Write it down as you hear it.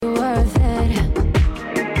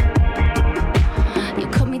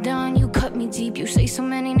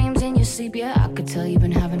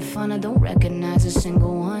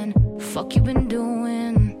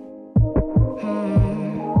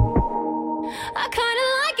I kinda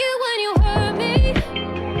like it when you hurt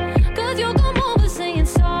me, 'cause you'll come over saying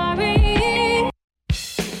sorry.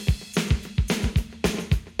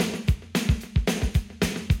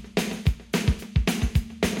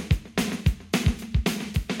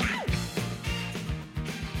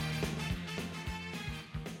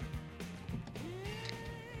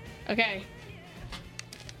 Okay.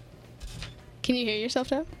 Can you hear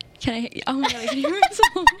yourself now? Can I? Oh my god, I can hear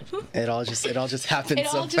myself. It all just happened It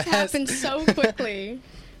so all just fast. happened so quickly.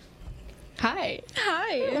 Hi.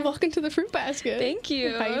 Hi. Welcome to the fruit basket. Thank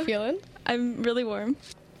you. How you feeling? I'm really warm.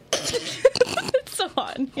 It's so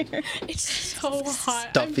hot in here. It's so hot.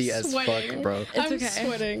 Stuffy I'm as sweating. fuck, bro. I'm okay.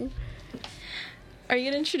 sweating. Are you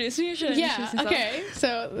gonna introduce me or should I Yeah, introduce myself? okay.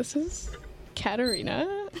 So this is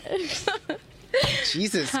Katarina.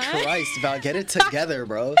 Jesus Hi. Christ, Val, get it together,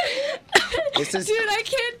 bro. This is Dude, I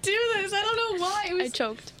can't do this. I don't know why. I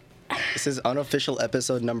choked. unofficial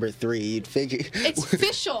episode number 3. You'd figure It's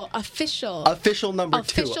official. Official. official number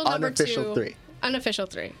 2, Official number unofficial 2. 3. Unofficial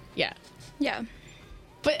 3. Yeah. Yeah.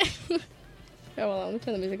 But oh well, let me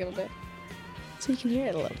turn the music up a bit so you can hear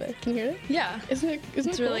it a little bit. Can you hear it? Yeah. Isn't it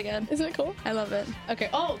It's cool? really good. Isn't it cool? I love it. Okay.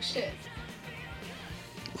 Oh shit.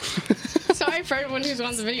 Sorry for everyone who's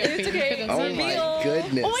on the video feed. It's okay. Couldn't Oh see. Reveal. my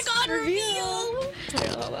goodness. Oh my god, reveal! Okay,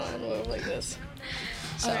 hold on, move like this.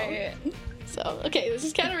 So, Alright. okay, this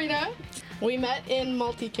is Katarina. We met in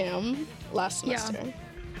multicam last Yeah. semester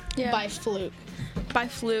Yeah. by fluke By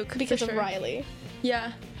fluke. because for of sure. Riley,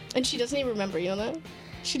 Yeah. and she doesn't even remember. You know that?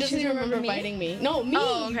 She doesn't doesn't even remember remember me? biting me. No, me.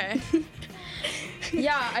 Oh, okay.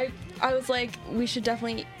 Yeah, I was like, we should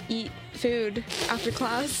definitely eat food after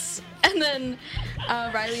class. And then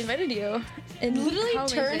Riley invited you. And Literally how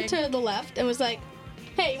turned amazing. to the left and was like,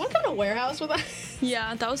 "Hey, you want to come to Warehouse with us?"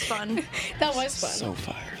 Yeah, that was fun. That was fun. So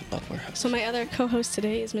fire. Love Warehouse. So my other co-host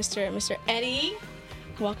today is Mr. Eddie.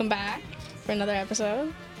 Welcome back for another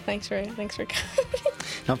episode. Thanks for coming.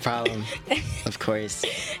 No problem. Of course.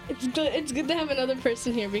 It's good to have another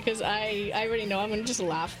person here because I already know I'm gonna just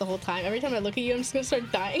laugh the whole time. Every time I look at you, I'm just gonna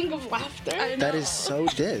start dying of laughter. I That is so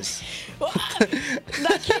dis.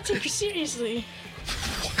 I can't take you seriously.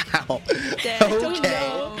 Wow. Damn.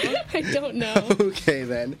 Okay. I don't know. Okay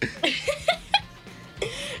then.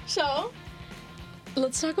 So,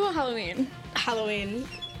 Let's talk about Halloween. Halloween.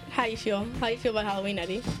 How you feel? How you feel about Halloween,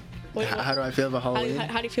 Eddie? How do I feel about Halloween?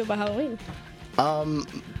 How do you feel about Halloween?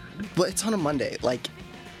 Well, it's on a Monday. Like,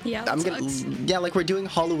 Yeah, I'm that gonna, sucks. yeah, like we're doing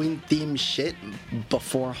Halloween themed shit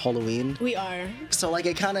before Halloween. We are. So like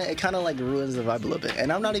it kind of like ruins the vibe a little bit.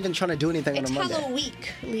 And I'm not even trying to do anything It's on a Monday. Hallow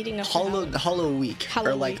week leading up to Hollow Halloween. Hollow week Hallow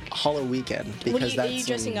or like week. Hollow weekend What because are that's you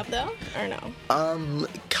dressing up though, or no?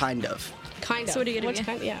 Kind of. Kind of. So what are you gonna What's be?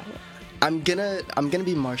 kind? Yeah. I'm gonna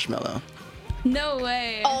be Marshmallow. No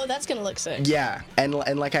way. Oh, that's gonna look sick. Yeah, and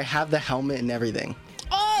like I have the helmet and everything.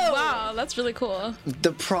 Oh Wow, that's really cool.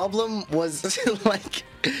 The problem was like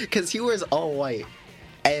because he wears all white,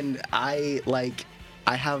 and I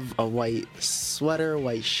have a white sweater,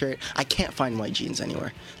 white shirt. I can't find white jeans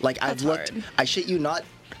anywhere. Like I've That's looked. hard. I shit you not.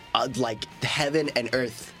 Like heaven and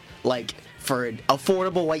earth. Like for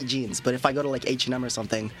affordable white jeans. But if I go to like H&M or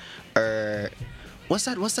something, or what's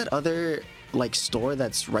that other like store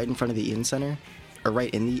that's right in front of the Eaton Center, or right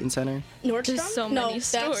in the Eaton Center? Nordstrom? There's so no, many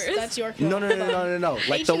stores. That's your No.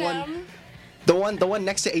 Like the one. H&M? The one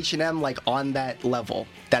next to H&M, like on that level,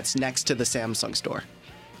 that's next to the Samsung store.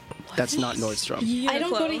 That's not Nordstrom. Uniqlo. I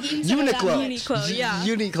don't go to Eaton Center that Uniqlo. much. Uniqlo, yeah.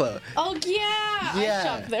 Uniqlo. Oh yeah, Yeah. I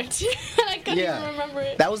shopped there too. I couldn't even remember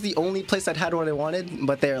it. That was the only place that had what I wanted,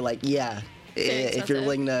 but they're like, yeah, if you're expensive.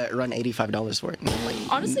 willing to run $85 for it. And I'm like,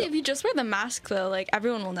 Honestly, if you just wear the mask though, like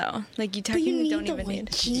everyone will know. Like you But you technically need don't the even white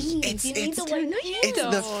need. jeans. You need the white No, you it's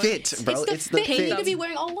the don't. fit, bro. It's the fit. You need to be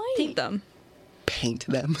wearing all white. Paint them. Paint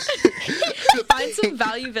them. Find some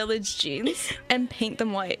Value Village jeans and paint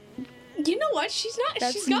them white. You know what? She's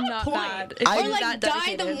That's got not a point. bad. If Or you're like that dye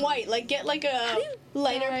them dedicated. white. Like get like a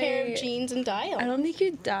lighter pair of jeans and dye them. I don't think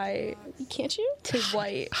you dye Can't you? to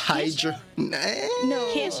white. Hydro.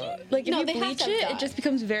 No. Can't you? Like if No, you they have bleach to have it, dye. it just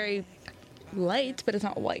becomes very light, but it's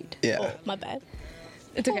not white. Yeah. Oh, my bad.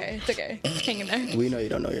 It's okay. It's okay. Hang in there. We know you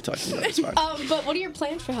don't know what you're talking about. It's fine. But what are your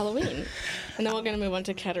plans for Halloween? And then we're gonna move on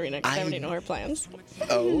to Katarina because I already know her plans.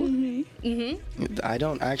 Oh? I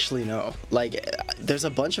don't actually know. Like, there's a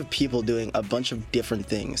bunch of people doing a bunch of different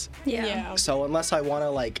things. Yeah. So unless I want to,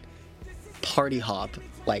 like, party hop,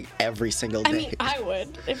 like, every single day. I mean, I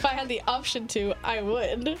would. If I had the option to, I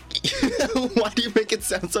would. Why do you make it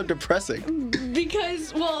sound so depressing?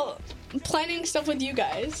 Because, well, planning stuff with you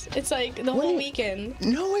guys, it's like the whole Wait. weekend.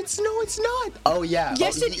 No, it's not. Oh, yeah.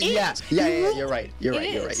 Yes, oh, it Yeah, is. yeah, you're right. You're It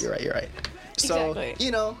right. is. So, Exactly.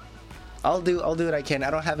 you know, I'll do what I can.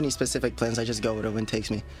 I don't have any specific plans. I just go where the wind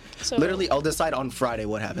takes me. So, Literally, I'll decide on Friday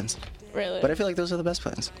what happens. Really? But I feel like those are the best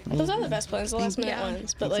plans. Those are the best plans, the last minute Yeah.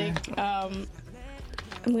 ones. But like, I'm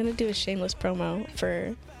gonna do a shameless promo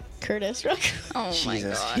for Curtis. Oh my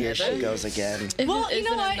Jesus, god. here she goes again. If Well, it you know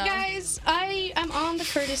isn't what, enough- guys? I'm on the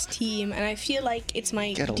Curtis team, and I feel like it's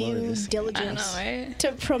my Get a load of due this. I know, diligence right?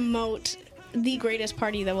 to promote the greatest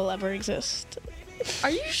party that will ever exist.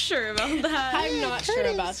 Are you sure about that? I'm not sure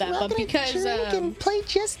about that, but because play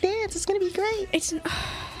Just Dance. It's gonna be great. it's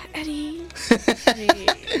Eddie,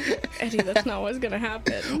 Eddie, that's not what's gonna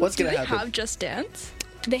happen. What's Do gonna they happen? have Just Dance?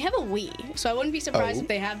 They have a Wii, so I wouldn't be surprised Oh. if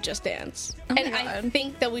they have Just Dance. Oh my And I God.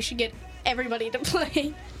 think that we should get everybody to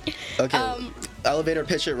play. Okay. Elevator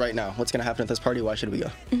pitch it right now. What's gonna happen at this party? Why should we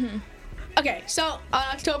go? Okay, so on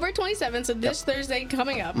October 27th, so this Thursday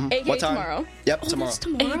coming up. AKA What time? tomorrow. Yep, tomorrow. That's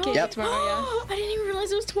tomorrow? AKA Yep. tomorrow, yeah. I didn't even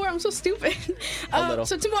realize it was tomorrow. I'm so stupid. little.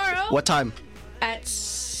 So tomorrow What time? at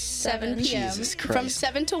 7 p.m. Jesus from Christ.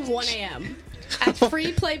 7 to 1 a.m. at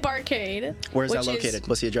Free Play Barcade. Where's that which located?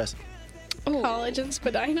 What's the address? Is College in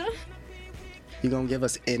Spadina. You gonna give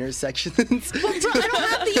us intersections? Bro, I don't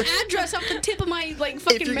have the address off the tip of my fucking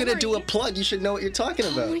If you're memory. gonna do a plug, you should know what you're talking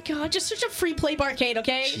Oh about. my god, just search up Free Play Barcade,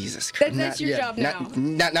 okay? Jesus Christ. That's your job now.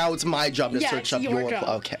 Now it's my job to Yeah, search it's up your your. job.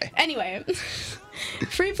 Okay. Anyway,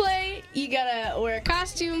 Free Play, you gotta wear a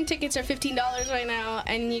costume. Tickets are $15 right now,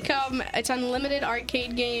 and you come. It's unlimited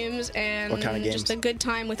arcade games and What kind of games? just a good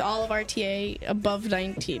time with all of RTA above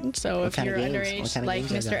 19. So if kind you're of games? underage, What kind of like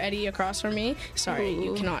games are Mr. there? Eddie across from me, sorry,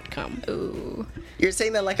 you Ooh. cannot come. Ooh. You're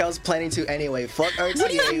saying that like I was planning to anyway. Fuck RTA. What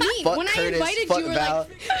do you mean? Fuck When I Curtis. invited fuck you, were Val.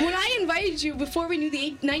 like, when I invited you before we knew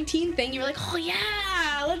the 19 thing, you were like, oh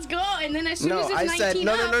yeah, let's go. And then as soon No, as it's I 19 said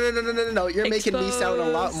no. up, No. You're making me sound a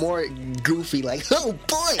lot Exposed. more goofy. Like, oh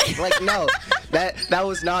boy. Like, no, that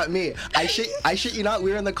was not me. I shit you not.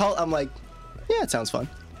 We were in the call. I'm like, yeah, it sounds fun.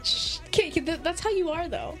 Okay, that's how you are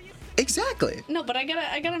though. Exactly. No, but I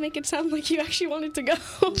gotta make it sound like you actually wanted to go.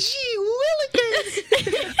 Gee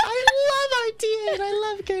willikers. I love RTA and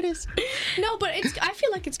I love Curtis. No, but I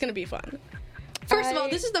feel like it's gonna be fun. First of all,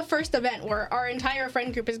 this is the first event where our entire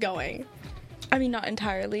friend group is going. I mean, not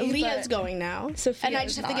entirely. Leah's but going now, Sophia and I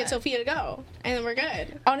is just have to get not. Sophia to go, and then we're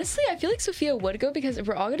good. Honestly, I feel like Sophia would go because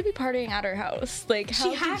we're all going to be partying at her house. Like,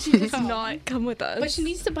 how has could to she just come. not come with us? But she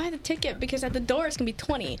needs to buy the ticket because at the door it's gonna be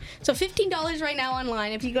 $20. So $15 right now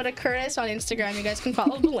online. If you go to Curtis on Instagram, you guys can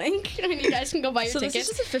follow the link and you guys can go buy your so tickets.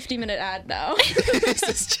 this is just a 50-minute ad now. This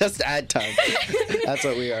is just ad time. That's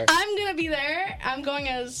what we are. I'm gonna be there. I'm going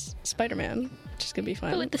as Spider-Man. Which is gonna be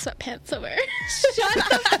fun. With the sweatpants over. Shut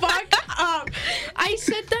the fuck up. I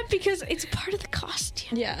said that because it's part of the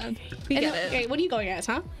costume. Yeah, we And get it. Okay, what are you going as,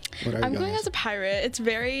 huh? What are you I'm going as? as a pirate. It's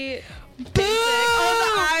very basic. Boo!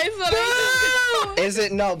 Oh, the eyes. Is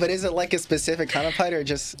it no? But is it like a specific kind of pirate or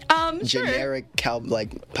just Sure. generic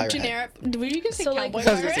pirate? hat? Generic. Were you gonna say So like, cowboy?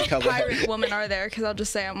 I was gonna say cowboy. pirate women are there because I'll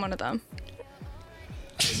just say I'm one of them.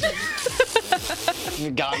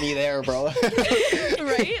 You got me there, bro.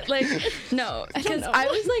 Right? Like, no, because know. I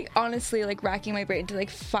was like honestly like racking my brain to like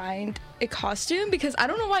find a costume because I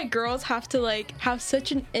don't know why girls have to like have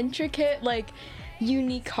such an intricate like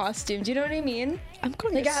unique costume. Do you know what I mean? I'm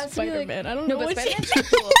going Like it as has to be like Spider-Man. I don't no, know but what Spider-Man's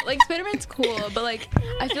cool. Like Spider-Man's cool, but like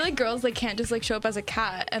I feel like girls like can't just like show up as a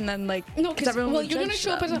cat and then like No, because everyone well, will you're gonna judge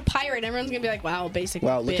show up as them. a pirate. Everyone's gonna be like, "Wow, basic."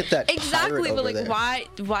 Wow, look bitch. at that. Exactly, pirate but over like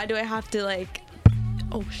there. why do I have to like?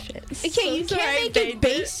 Oh shit. Okay, So you sorry, can't make they it did.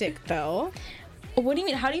 basic though. What do you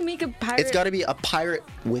mean? How do you make a pirate? It's got to be a pirate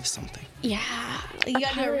with something. Yeah, you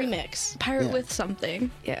gotta do a pirate- remix. pirate Yeah. with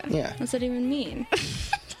something. Yeah. Yeah. What's that even mean?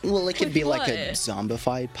 Well, it could With be like a what?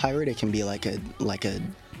 zombified pirate. It can be like a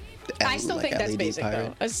I still like think that's LED basic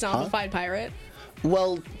pirate. though. A zombified pirate.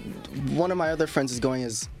 Well, one of my other friends is going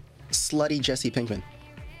as slutty Jesse Pinkman.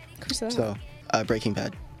 Who's that? So, Breaking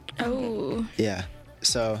Bad. Oh. Yeah.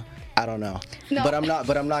 So I don't know. No. But I'm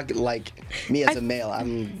not like me as a male.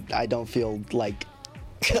 I don't feel like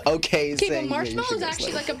okay Okay, saying but that you Marshmallow should is go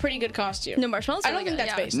actually slutty. like a pretty good costume. No, Marshmallow's I don't really think good,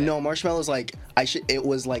 that's yeah. basic. No, Marshmallow's like it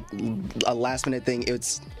was like a last minute thing.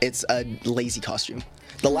 It's a lazy costume.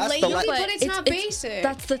 The last Lazy? the But it's not basic.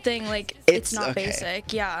 That's the thing, like, it's It's not okay.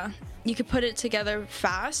 basic, yeah. You could put it together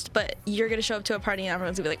fast, but you're gonna show up to a party and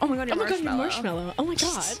everyone's gonna be like, oh my god, you're Oh my god, you're Marshmallow. Marshmallow. Oh my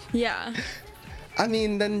god. Yeah. I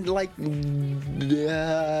mean, then like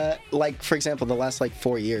for example, the last like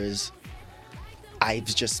 4 years, I've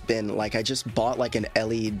just been like I just bought like an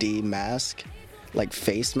LED mask, like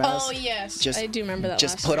face mask. Oh yes, Just I do remember that.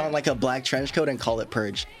 Just last put year. on like a black trench coat and call it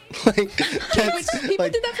Purge. Like that's, People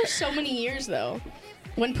like, did that for so many years though.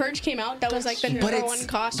 When Purge came out, that was like the That's number true. one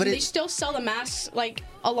costume. But They it's- still sell the masks like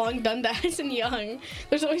along Dundas and Young.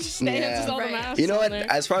 There's always stands Yeah. with all Right. the masks. You know on what?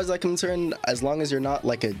 there. As far as I'm concerned, as long as you're not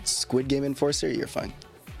like a Squid Game enforcer, you're fine.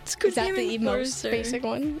 Is that the most basic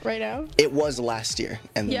one right now? It was last year,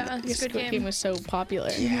 and then Yeah, Because Squid Game. Game was so popular.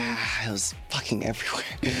 yeah, it was fucking everywhere.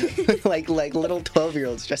 like little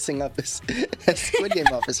 12-year-olds dressing up as Squid Game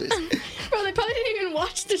officers. Bro, they probably didn't even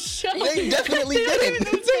watch the show. They definitely They don't even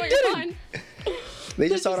didn't. know what's going on. They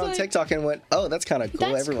just saw it just on like, TikTok and went, "Oh, that's kind of cool.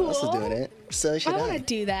 "That's Everyone else is cool. doing it, so should I want to I."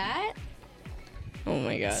 do that. Oh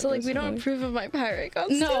my god. So like that's we don't funny. approve of my pirate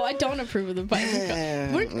costume. No, I don't approve of the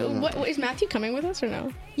pirate. Mm. What is Matthew coming with us or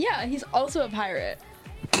no? Yeah, he's also a pirate.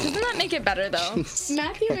 Doesn't that make it better though?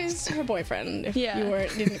 Matthew is her boyfriend. If Yeah.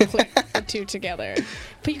 didn't click the two together.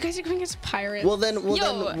 But you guys are going as pirates. Well then,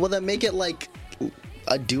 Yo. make it like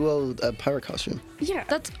a duo, a pirate costume. yeah,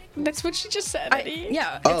 That's that's what she just said. Eddie.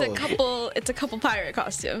 yeah. Oh. It's a couple pirate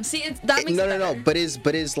costume. See, that makes No, it better. But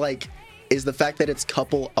is the fact that it's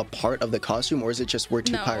couple a part of the costume, or is it just we're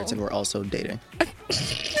two No. pirates and we're also dating?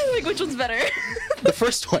 Like which one's better? The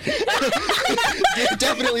first one.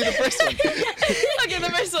 Definitely the first one. Okay,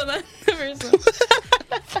 the first one then. The first one.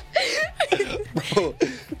 Bro.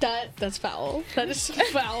 That's foul. That is so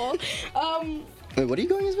foul. Wait, what are you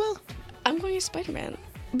going as well? I'm going as Spider-Man.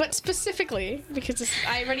 But specifically, because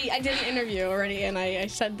I did an interview already, and I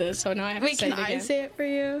said this, so now I have Wait, to say can it I again. say it for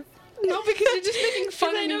you? No, because you're just making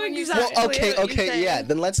fun I of me know when you exactly. say Well, it. Exactly what you're okay, yeah. saying.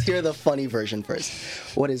 Then let's hear the funny version first.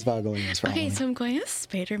 What is Val going as for Okay, Halloween? so I'm going as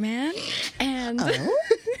Spider-Man, and Oh?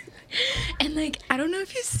 and like I don't know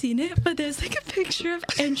if you've seen it, but there's like a picture of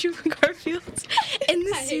Andrew Garfield in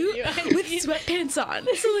the I hate suit you, I hate with you. sweatpants on.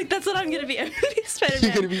 So like that's what I'm gonna be. I'm gonna be Spider-Man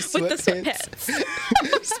You're gonna be with the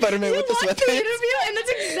sweatpants. Spider-Man with the Watch the sweatpants. interview, and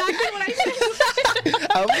that's exactly what I said.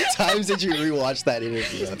 How many times did you rewatch that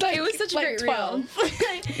interview? It was such a great reel. 12.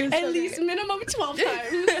 was At so least great. minimum 12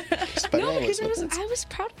 times. Spider-Man No, with because sweatpants. I was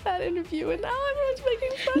proud of that interview, and now everyone's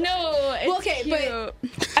making fun. No, it's Well, okay, cute. but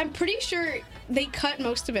I'm pretty sure they cut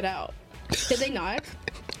most of it out. Did they not?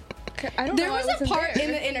 I don't There know. was a part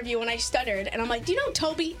in the interview when I stuttered, and I'm like, do you know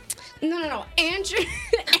Toby? No, Andrew.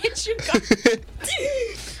 Andrew Garfield.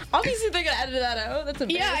 Obviously, they're gonna edit that out. That's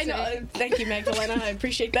Yeah, I embarrassing. know. Thank you, Magdalena. I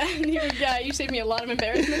appreciate that. You saved me a lot of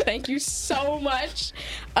embarrassment. Thank you so much.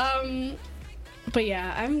 But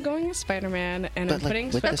yeah, I'm going as Spider-Man, and But, I'm like, putting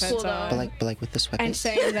with the sweatpants cool, though. on, But like with the sweatpants. and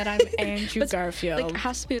saying that I'm Andrew But, Garfield. Like, it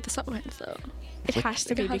has to be with the sweatpants, though. it has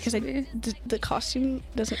to be it has because to be. the costume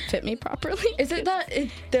doesn't fit me properly. Is it that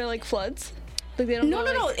they're like floods? Like they don't. No, go,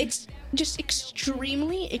 no, no. like- It's just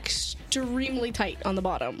extremely tight on the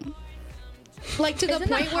bottom. Like to the Isn't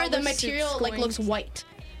that point where how the the suit's material like going looks to- white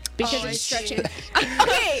because Oh, I it's see. stretching.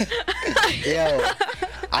 Okay. Yo,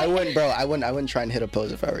 I wouldn't try and hit a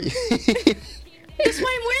pose if I were you. That's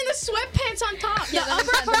why I'm wearing the sweatpants on top. Yeah, the that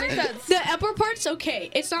makes upper sense, that part, makes sense. the upper part's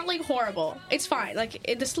okay. It's not like horrible. It's fine. Like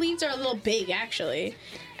the sleeves are a little big actually,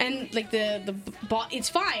 and like it's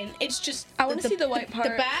fine. It's just I wanna see the white the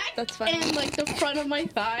part. back, That's funny. and like the front of my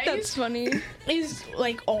thighs. That's funny. Is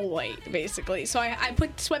like all white basically. So I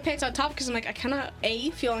put sweatpants on top because I'm like I kind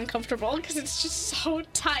of feel uncomfortable because it's just so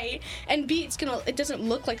tight, and B it doesn't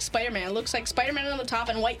look like Spider-Man. It looks like Spider-Man on the top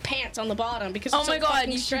and white pants on the bottom because Oh it's my so god,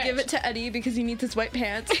 fucking you should give it stretched. to Eddie because he needs his white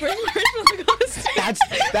pants for the costume.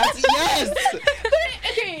 that's yes.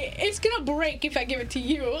 Okay, it's gonna break if I give it to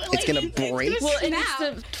you. Like, gonna break? Well, it snap,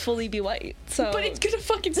 needs to fully be white. So but it's gonna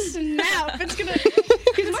fucking snap. It's gonna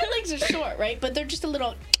because my legs are short, right? But they're just a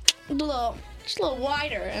little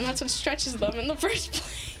wider, and that's what stretches them in the first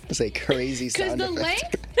place. It's a crazy Because sound the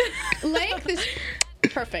effect. length is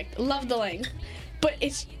perfect. Love the length, but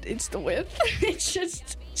it's the width. It's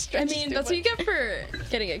just. I stretches mean, too that's what you much. get for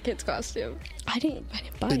getting a kid's costume. I didn't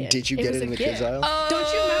buy it. Did you get was it in a the kids gift. aisle? Oh.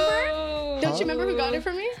 Don't you remember? Don't you remember who got Oh. it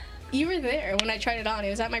for me? You were there when I tried it on. It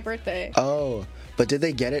was at my birthday. Oh, but did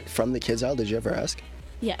they get it from the kids aisle? Did you ever ask?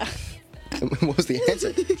 Yeah. What was the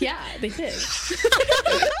answer? Yeah, they did.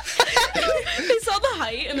 They saw the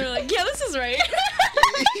height and they're like, yeah, this is right.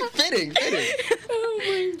 fitting. Oh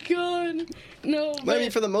my god. No, But I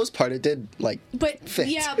mean, for the most part, it did but fit.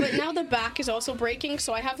 yeah, but now the back is also breaking,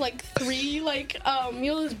 so I have like 3 you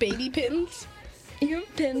know those baby pins? You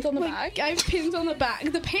have pins on the Like back. I have pins on the back.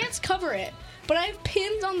 The pants cover it, but I have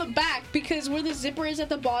pins on the back because where the zipper is at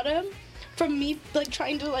the bottom, from me like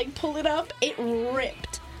trying to like pull it up, it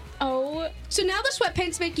ripped. Oh. So now the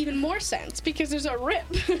sweatpants make even more sense because there's a rip.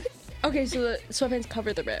 Okay, so the sweatpants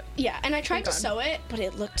cover the rip. Yeah, and I tried Thank to God. sew it, but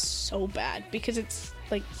it looked so bad because it's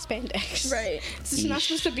like spandex. Right. It's not Yeesh.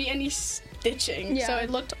 supposed to be any stitching, so Yeah. it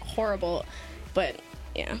looked horrible. But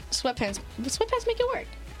yeah, sweatpants make it work.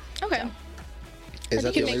 Okay. So. Is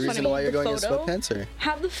that the can only make fun reason of why me. you're The going in photo. sweatpants, or?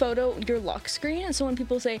 Have the photo your lock screen, and so when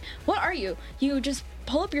people say, "What are you?" you just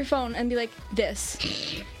pull up your phone and be like, "This."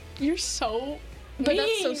 You're so But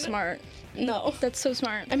that's so mean. smart. No. That's so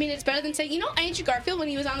smart. I mean, it's better than saying, Andrew Garfield when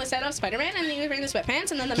he was on the set of Spider-Man and he was wearing the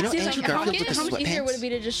sweatpants and then the You know, mask was Andrew on your Garfield pocket. with the How much easier sweatpants? would it be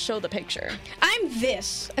to just show the picture? I'm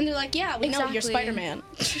this. And they're like, yeah, we know you're Exactly. Spider-Man.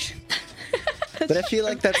 But I feel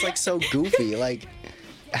like that's like so goofy. Like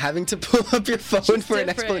having to pull up your phone for an Different,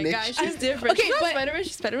 explanation. guys. She's different. Okay, She's not but- Spider-Man.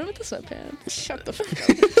 She's Spider-Man with the sweatpants. Shut the fuck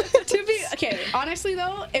up. Okay, honestly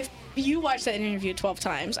though, if you watched that interview 12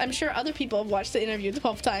 times, I'm sure other people have watched the interview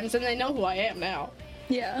 12 times and they know who I am now.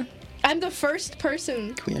 Yeah. I'm the first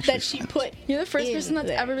person we actually that she find put. You're the first in person that's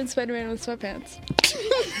there. ever been Spider-Man with sweatpants.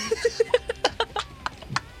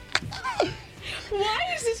 Why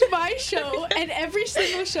is this my show and every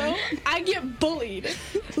single show I get bullied?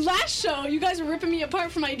 Last show, you guys were ripping me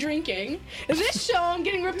apart for my drinking. This show, I'm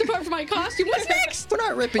getting ripped apart for my costume. What's next? We're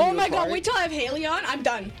not ripping Oh you my apart. god, wait till I have Haley on. I'm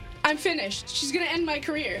done. I'm finished. She's gonna end my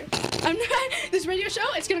career. I'm not. This radio show,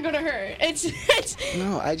 it's gonna go to her. It's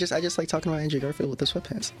No, I just like talking about Andrew Garfield with the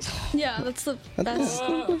sweatpants. Yeah, that's the best.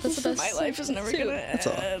 That's the best. my life is never gonna end. That's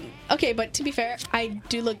all. Okay, but to be fair, I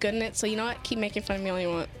do look good in it, so you know what? Keep making fun of me all you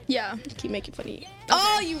want. Yeah. Keep making fun of you.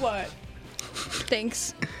 All you want.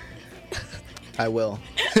 Thanks. I will.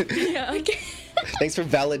 Yeah. Thanks for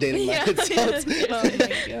validating my Yeah. insults. Oh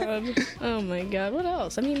my god. Oh my god. What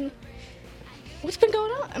else? I mean, what's been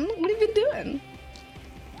going on? What have you been doing?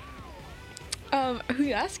 Who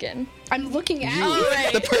you asking? I'm looking at You, you.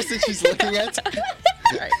 right. the person she's looking at.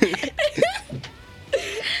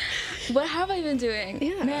 What have I been doing?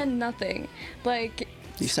 Yeah. Man, nothing. Like.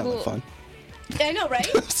 You sound like school- fun. I know, right?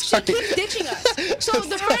 Sorry. She keeps ditching us. So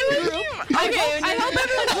the first group. I hope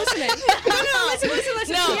everyone's listening. No,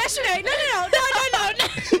 listen. No. Yesterday. No.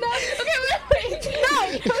 Okay, wait.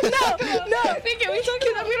 No. Think it. We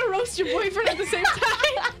talking. I'm gonna roast your boyfriend at the same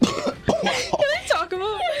time. Can I talk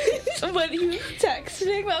about what he was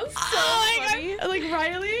texting? That was so funny. Like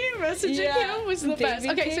Riley messaging Yeah. him was the Baby best.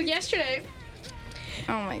 Okay, so king. yesterday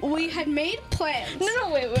Oh my god. we had made plans. No,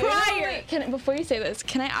 wait. Prior. Wait. Before you say this,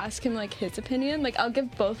 can I ask him like his opinion? Like, I'll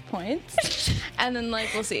give both points, and then like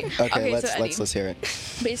we'll see. Okay, so Eddie, let's hear it.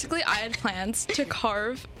 basically, I had plans to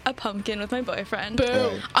carve a pumpkin with my boyfriend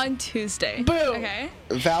Boo. on Tuesday. Boo. Okay.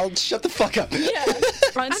 Val, shut the fuck up. Yeah.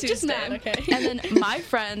 On I'm Tuesday. just mad, okay? And then my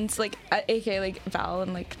friends, like, aka like Val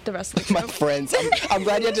and like the rest of the My group. friends. I'm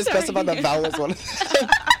glad you had to specify that Val was one of them.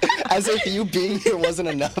 As if you being here wasn't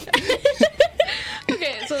enough.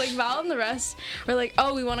 Okay, so like Val and the rest were like,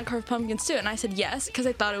 "Oh, we want to carve pumpkins too," and I said yes because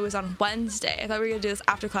I thought it was on Wednesday. I thought we were gonna do this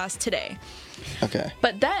after class today. Okay.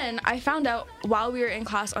 But then I found out while we were in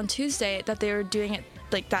class on Tuesday that they were doing it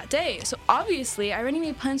like that day. So obviously, I already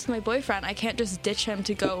made plans with my boyfriend. I can't just ditch him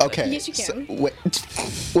to go. Okay. Yes, you can. So,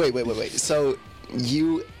 wait. So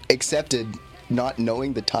you accepted not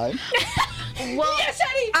knowing the time? Well, Yes,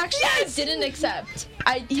 Eddie. actually, Yes. I didn't accept.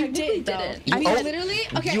 I technically did, though. didn't. You I mean, o- literally.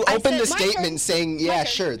 Okay. You I opened said the my statement turn. saying, yeah, turn.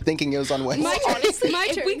 sure, thinking it was on Wednesday. My turn. Honestly, My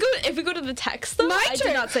if turn. we go to the text though, My I turn.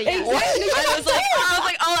 did not say yes. Exactly. I was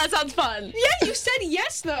like, oh, that sounds fun. Yeah, you said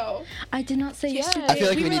yes though. I did not say yes. you I feel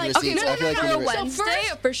like we were need like, okay, receipts. no, I feel like we no, need no, receipts. So Wednesday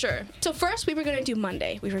for sure. So first we were gonna do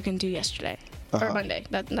Monday. We were gonna do yesterday or Uh-huh. Monday.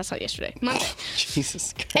 That's not yesterday. Monday.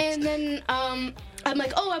 Jesus Christ. And then I'm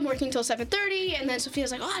like, oh, I'm working till 7:30. And then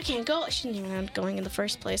Sophia's like, oh, I can't go. She didn't even end up going in the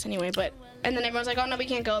first place anyway. But and then everyone's like, oh no, we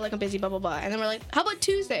can't go. Like I'm busy, blah blah blah. And then we're like, how about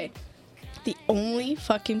Tuesday? The only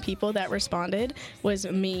fucking people that responded was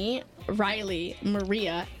me, Riley,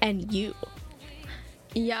 Maria, and you.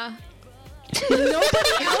 Yeah.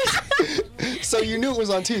 Nobody else. So you knew it was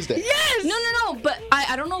on Tuesday? Yes. No. But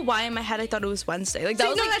I don't know why in my head I thought it was Wednesday. Like that See,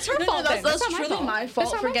 was no, like that's her fault That then. was That's not my truly fault. my That's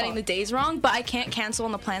fault not for my getting fault. the days wrong. But I can't cancel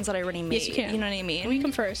on the plans that I already made. Yes, you can. You know what I mean? We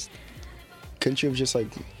come first. Couldn't you have just like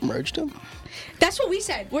merged them? That's what we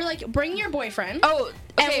said. We're like, bring your boyfriend. Oh,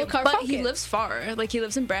 And okay, we'll carve but he pumpkins. lives far. Like he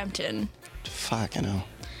lives in Brampton. Fuck, I know.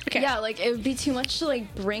 Okay. Yeah, like it would be too much to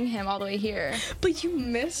like bring him all the way here. But you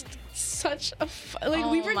missed such a like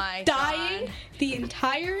we Oh were my dying God. the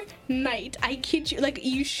entire night. I kid you. Like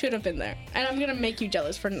you should have been there, and I'm gonna make you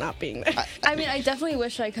jealous for not being there. I mean, I definitely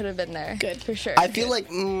wish I could have been there. Good. For sure. I feel like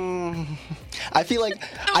no.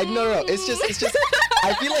 It's just.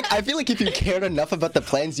 I feel like if you cared enough about the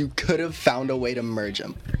plans, you could have found a way to merge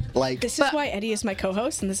them. Like, This is why Eddie is my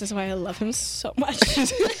co-host, and this is why I love him so much.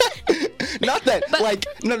 not that. like,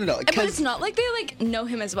 no. But it's Because not like they like know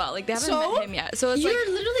him as well. Like they haven't So? met him yet. So it's You're like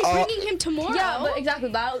literally bringing him tomorrow. yeah, but exactly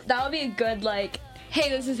that would be a good like, hey,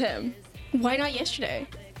 this is him. Why not yesterday?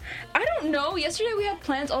 I don't know. Yesterday we had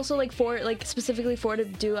plans also like specifically for to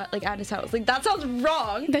do at his house. Like that sounds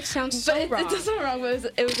wrong. That sounds so wrong. It does sound wrong,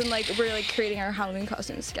 but it was in like we're like creating our Halloween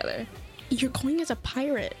costumes together. You're going as a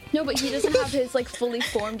pirate. No, but he doesn't have his like fully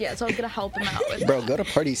formed yet, so I was gonna help him out with Bro, that. go to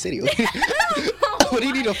Party City. What do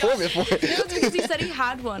you need to form it for? It was because he said he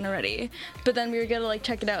had one already, but then we were gonna like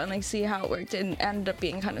check it out and like see how it worked, and it ended up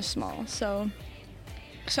being kind of small. So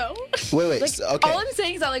Wait, like okay. all I'm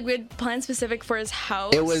saying is that like we had plans specific for his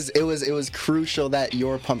house. It was crucial that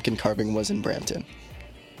your pumpkin carving was in Brampton.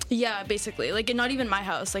 Yeah, basically, like not even my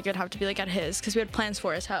house. Like it'd have to be like at his, because we had plans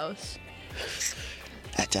for his house.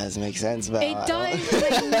 That does make sense, but It does.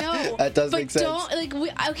 Like, no. That does but make sense. Don't like we.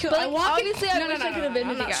 Okay, But I like, want obviously, I wish I could have been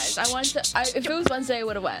with no. you guys. I wanted to. If it was Wednesday, I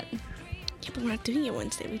would have went. Yeah, but we're not doing it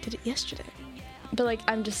Wednesday. We did it yesterday. But like,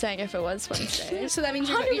 I'm just saying, if it was Wednesday, So that means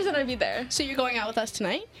 100% I'd be there. So you're going out with us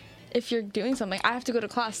tonight? If you're doing something, I have to go to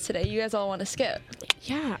class today. You guys all want to skip.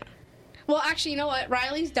 Yeah. Well, actually, you know what?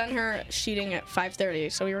 Riley's done her shooting at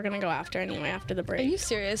 5:30, so we were gonna go after anyway after the Are break. you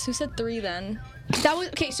serious? Who said 3 then? That was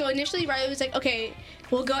okay. So initially, Riley was like, "Okay,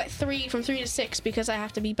 we'll go at 3 from 3 to 6 because I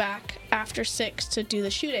have to be back after 6 to do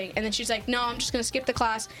the shooting." And then she's like, "No, I'm just gonna skip the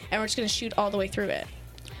class and we're just gonna shoot all the way through it."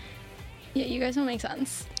 Yeah, you guys don't make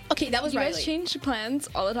sense. Okay, that was You Riley. guys change plans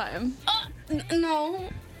all the time. No.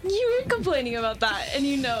 You were complaining about that, and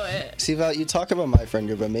you know it. See, Val, you talk about my friend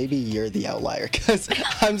group, but maybe you're the outlier because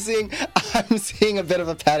I'm seeing a bit of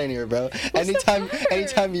a pattern here, bro.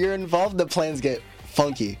 Anytime you're involved, the plans get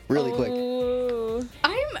funky really quick. Ooh.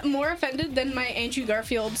 I'm more offended than my Andrew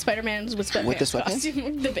Garfield Spider-Man with sweatpants With the sweatpants?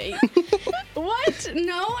 costume debate. What?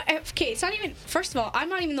 No. Okay, it's not even. First of all, I'm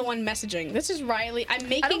not even the one messaging. This is Riley. I'm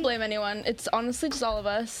making. I don't blame anyone. It's honestly just all of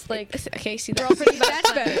us. Like, Okay, see, we're all pretty bad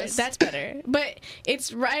that's better. planners. That's better. But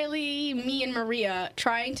it's Riley, me, and Maria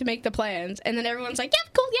trying to make the plans, and then everyone's like,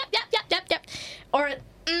 "Yep, cool, yep." Or,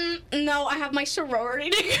 no, I have my sorority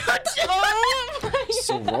to go to. oh my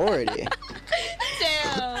Sorority.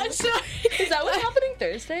 damn. I'm sorry. Is that what's happening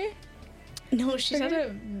Thursday? No, she's at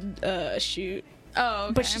a shoot. Oh,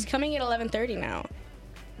 okay. But she's coming at 11:30 now.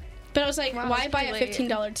 But I was like, Wow, why that's buy a pretty late.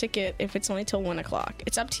 $15 ticket if it's only till 1 o'clock?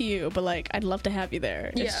 It's up to you, but like, I'd love to have you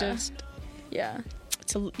there. It's Yeah. just, Yeah.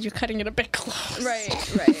 you're cutting it a bit close. Right.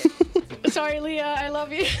 Sorry, Leah, I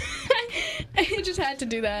love you. I just had to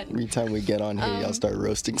do that. Every time we get on here, y'all start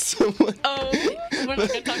roasting someone. Oh, we're not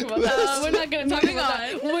gonna talk about that. We're not gonna talk Moving about on.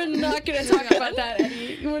 that. We're not gonna talk about that,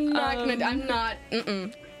 Eddie. We're not gonna. I'm not.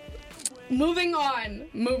 Moving on.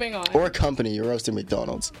 Or a company, you're roasting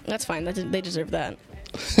McDonald's. That's fine. They deserve that.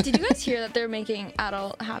 Did you guys hear that they're making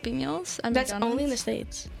adult Happy Meals? At That's McDonald's? only in the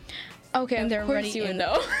States. Okay, and they're of course already you would in-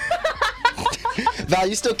 know. Val,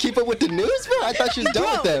 you still keep up with the news, bro? I thought you was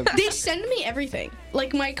done with them. They send me everything.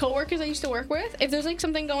 Like my coworkers I used to work with, if there's like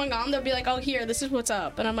something going on, they'll be like, "Oh, here, this is what's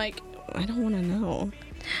up," and I'm like, "I don't want to know."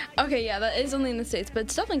 Okay, yeah, that is only in the States, but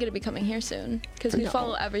it's definitely going to be coming here soon because we No.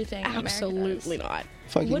 follow everything America does. Absolutely not.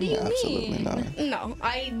 Fucking What do you absolutely mean? not. No,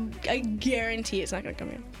 I guarantee it's not gonna come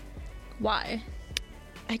here. Why?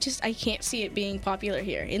 I can't see it being popular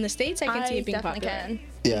here. In the States, I can see it being definitely popular.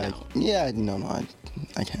 Yeah,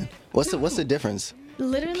 I can. What's the difference?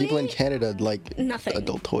 Literally, People in Canada like nothing.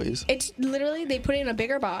 adult toys. It's literally they put it in a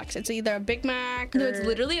bigger box. It's either a Big Mac or. No, it's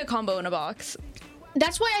literally a combo in a box.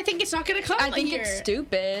 That's why I think it's not gonna come. I think here. it's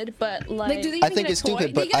stupid, but like, Like, do they I even think get it's a toy?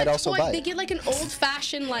 stupid, but They get I'd a also toy. buy it. They get like an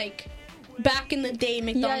old-fashioned like back in the day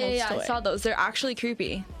McDonald's yeah, toy. I saw those. They're actually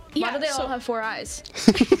creepy. Yeah, Why do they so- all have 4 eyes?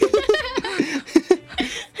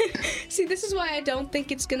 See, this is why I don't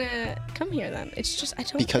think it's gonna come here. Then it's just I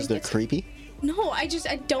don't. Because think they're it's- creepy? No, I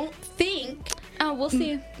don't think Oh, we'll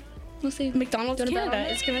see. We'll see. McDonald's Don't bet on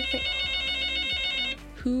Canada it? is gonna think.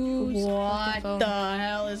 Who's What phone? the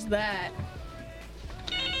hell is that?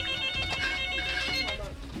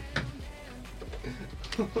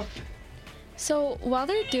 So while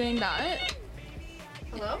they're doing that,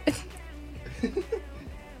 Hello?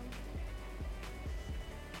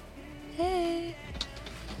 hey,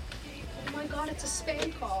 Oh my god, it's a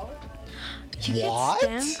spam call. you What? get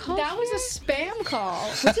spam calls? That was a spam call.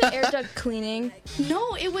 Was it air duct cleaning?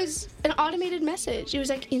 No, it was an automated message. It was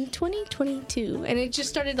like in 2022, and it just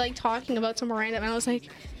started like talking about some random. And I was like,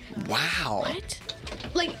 Wow. what?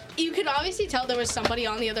 Like you could obviously tell there was somebody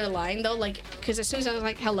on the other line though, like because as soon as I was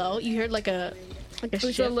like, hello, you heard like a It was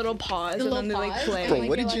a shift. little pause, A and little then they like pause. play. Oh Bro, my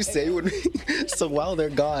what did God. you say when we... So while they're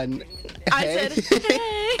gone... I hey? said, hey.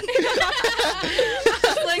 I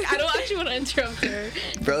was like, I don't actually want to interrupt her.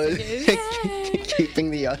 Bro, Hey.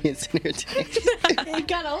 keeping the audience entertained. You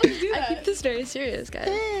gotta always do I that. keep this very serious, guys.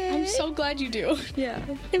 I'm so glad you do. Yeah.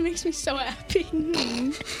 It makes me so happy.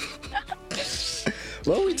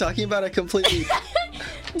 What were we talking about? I completely...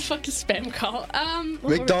 Fucking spam call. What were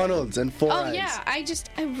we- McDonald's and Four Oh Eyes. yeah,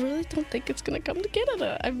 I really don't think it's gonna come to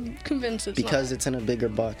Canada. I'm convinced it's Because not. it's in a bigger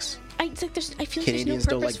box. I feel like Canadians there's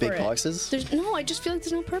no don't purpose like big for it. boxes? No, I just feel like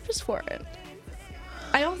there's no purpose for it.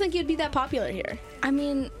 I don't think it'd be that popular here. I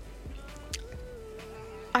mean,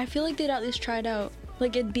 I feel like they'd at least try it out.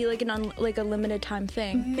 Like it'd be like like a limited time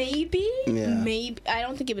thing. Maybe. Yeah. Maybe. I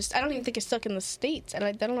don't even think it's stuck in the States, and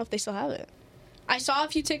I don't know if they still have it. I saw a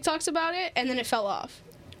few TikToks about it, and then it fell off.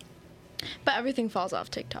 But everything falls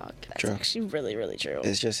off TikTok. That's True. actually really, really true.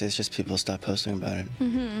 It's just people stop posting about it.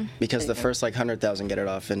 Mm-hmm. Because the first like 100,000 get it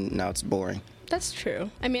off, and now it's boring. That's true.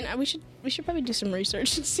 I mean, we should probably do some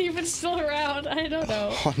research and see if it's still around. I don't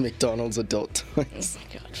know. On McDonald's adult Oh toys.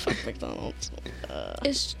 my god, fuck McDonald's.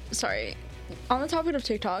 Sorry. On the topic of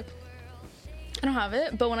TikTok, I don't have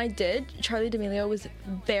it, but when I did, Charlie D'Amelio was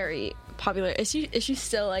very popular. Is she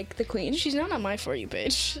still like the queen? She's not on my For You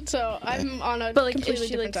page, so I'm on a But like, completely is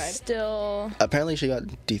she different like side. still? Apparently, she got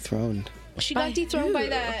dethroned. She by got dethroned by who?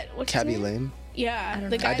 that. What's his Cabby name? Lame. Yeah, don't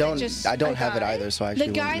the know. guy I don't. that just I don't a have it guy? either, so I the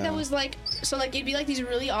actually guy wouldn't that know. was like, so like it'd be like these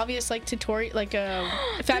really obvious like tutorial like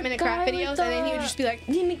 5-minute guy craft with videos, and then he would the- just be like,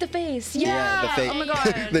 You make the face. Yeah, the fake. Oh my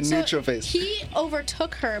god. the So neutral face. He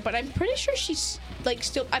overtook her, but I'm pretty sure she's like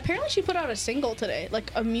still. Apparently, she put out a single today,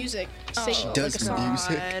 like a music single, does like a song.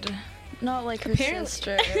 music? God. Not like her Apparently-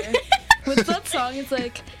 sister. What's that song? It's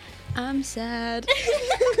like, I'm sad.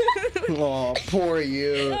 Oh, poor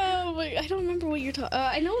you. Oh, wait, I don't remember what you're talking.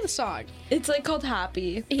 I know the song. It's like called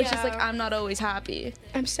Happy. But she's like, Yeah. I'm not always happy.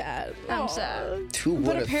 I'm sad. I'm Aw. sad. Who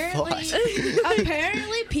But would have thought?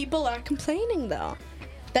 apparently, people are complaining though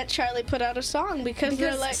that Charlie put out a song because they're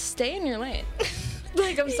Because like, stay in your lane.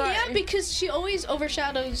 Like, I'm sorry. yeah, because she always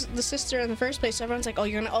overshadows the sister in the first place. So everyone's like, oh,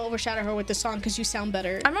 you're gonna overshadow her with the song because you sound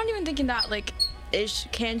better. I'm not even thinking that, like,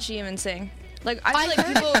 can she even sing? Like, I feel like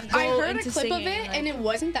people go I heard a into clip singing, of it, like, and it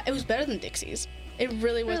wasn't that. It was better than Dixie's. It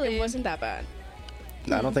really was. Really? It wasn't that bad.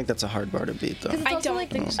 I don't think that's a hard bar to beat, though. 'cause it's I also, don't like,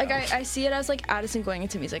 think so. Like, I see it as, like, Addison going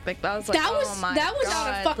into music. Like, that was, like, That was oh my out of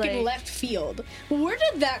God, fucking like, left field. Where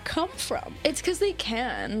did that come from? It's because they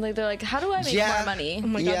can. Like, they're like, how do I make Yeah. more money? Oh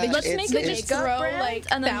my Yeah, god, Let's it's- make they a just makeup throw brand, like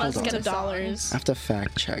and then let's thousands get a of song. dollars. I have to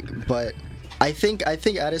fact check, but I think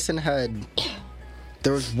Addison had.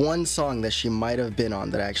 There was one song that she might have been on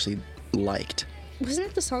that I actually liked. Wasn't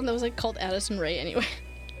it the song that was like called Addison Rae anyway?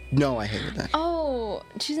 No, I hated that. Oh,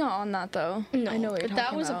 she's not on that, though. I know what you're but that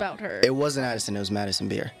talking was about her. It wasn't Addison. It was Madison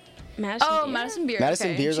Beer. Madison. Oh, Beer? Madison Beer. Madison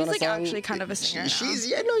okay. Beer's she's on a like song. actually kind of a singer.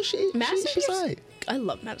 She's Madison she's Beer's- high. I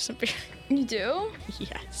love Madison Beer. now. You do?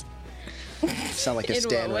 Yes. Sound like a In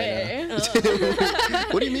stan what right way? now.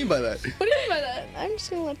 What do you mean by that? What do you mean by that? I'm just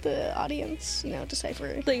gonna let the audience,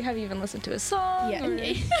 decipher. Like, have you even listened to a song? Yeah. or-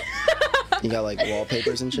 You got like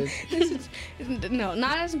wallpapers and shit. No,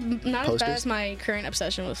 not as bad Posters? as my current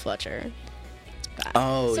obsession with Fletcher.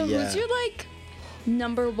 Oh So yeah. who's your like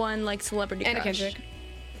number one like celebrity Anna crush? Kendrick.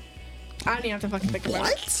 I don't even have to fucking think about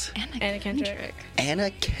it. What? Anna Kendrick.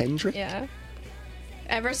 Anna Kendrick? Yeah.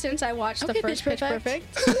 Ever since I watched the Okay, first Pitch Pitch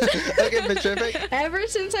Perfect. Perfect, Okay, but terrific. ever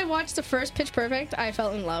since I watched the first Pitch Perfect, I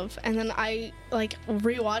fell in love, and then I like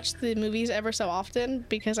rewatched the movies ever so often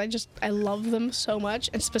because I love them so much,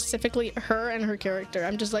 and specifically her and her character.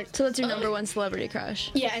 I'm just like, So that's your number one celebrity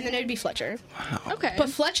crush. yeah, and then it'd be Fletcher, Okay. but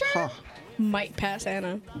Fletcher Huh. might pass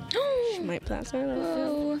Anna. Might pass Anna.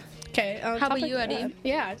 Oh, Okay. How about you, Eddie?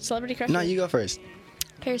 Yeah, celebrity crush. No, you go first.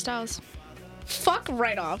 Harry Styles. Fuck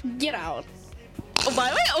right off. Get out.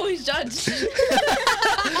 Why do I always judge? Did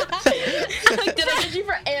I judge you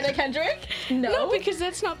for Anna Kendrick? No, because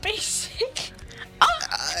that's not basic.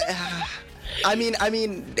 I mean,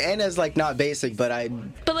 Anna's like not basic, but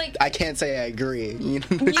But like, I can't say I agree. You know?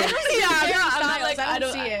 yeah, Harry I'm not Styles, like I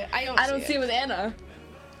don't see it. I don't see it with Anna.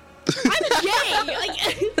 Yay!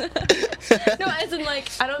 Like, No, as in like,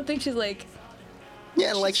 I don't think she's like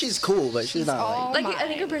Yeah, like she's cool, but she's not all I think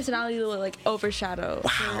her mine. personality will like overshadow.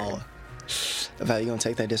 like. Wow. Val, you gonna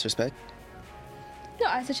take that disrespect? No,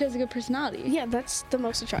 I said she has a good personality. Yeah, that's the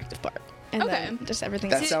most attractive part. And Okay. then just everything.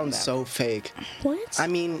 That else sounds about so fake. What? I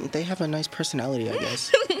mean, they have a nice personality, I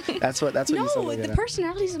guess. That's what you said. no, like the that.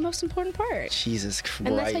 personality is the most important part. Jesus Christ.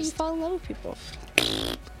 And that's how you fall in love with people.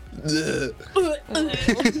 Ugh.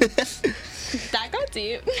 That got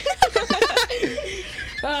deep.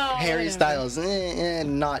 Oh, Harry whatever. Styles,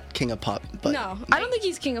 not king of pop, but No, I don't think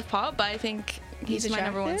he's king of pop, but I think he's He's my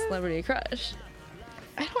number one attractive? celebrity crush.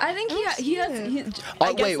 I think don't he see has. it. He, Oh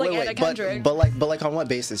I guess wait, like wait, Anna wait. Kendrick. But like on what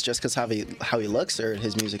basis? Just because how he looks, or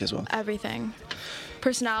his music as well? Everything,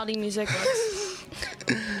 personality, music, looks.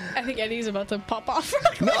 I think Eddie's about to pop off.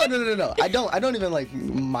 No. I don't even like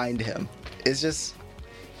mind him. It's just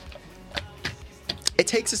it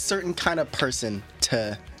takes a certain kind of person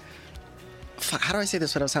to. How do I say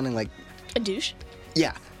this without sounding like A douche.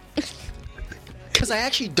 yeah? Because I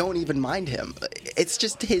actually don't even mind him. It's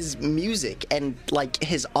just his music and like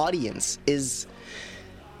his audience is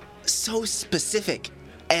so specific,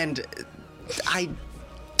 and I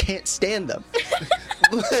can't stand them.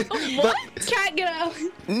 but Can't get out.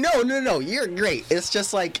 no, you're great. It's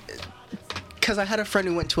just like because I had a friend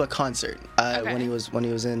who went to a concert Okay. when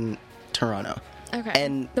he was in Toronto. Okay.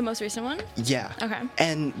 And the most recent one? yeah. Okay.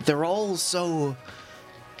 And they're all so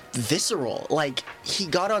visceral. Like he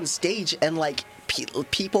got on stage and like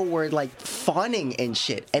people were like fawning and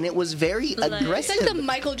shit, and it was very Like- aggressive. It's like the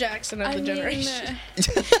Michael Jackson of the generation. uh,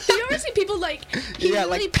 Have you ever seen people like he Yeah,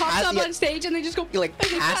 literally like pops up yeah. on stage and they just go Like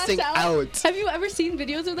and they pass passing out. Have you ever seen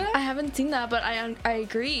videos of that? I haven't seen that, but I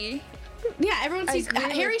agree. Yeah, everyone I sees agree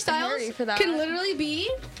with Harry Styles Harry for that. can literally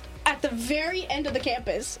be at the very end of the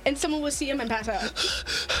campus and someone will see him and pass out.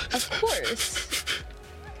 Of course.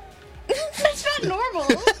 That's not normal.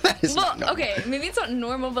 That is Well, not normal. okay, maybe it's not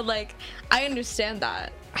normal, but like I understand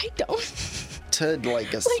that. I don't. To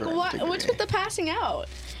like a certain Like degree. what's with the passing out?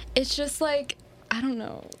 It's just like I don't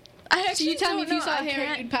know. I So actually you tell me don't if you know. saw I Harry,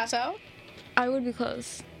 can't- you'd pass out? I would be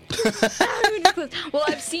close. I would be close. Well,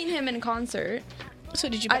 I've seen him in concert. So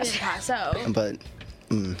did you I pass didn't out? pass out. But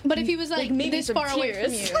But if he was like, maybe this some far away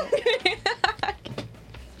from tears. you.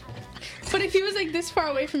 But if he was like this far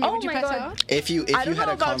away from you, Oh would you my pass God. out? if you I don't had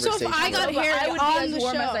know a about- so if conversation, I got But Harry I would on be as the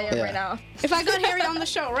warm as I show. am Yeah. right now. If I got Harry on the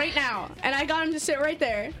show right now and I got him to sit right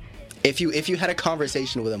there, if you had a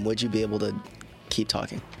conversation with him, would you be able to keep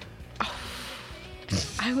talking?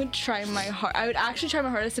 I would try my hard. I would actually try my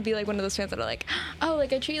hardest to be like one of those fans that are like, oh,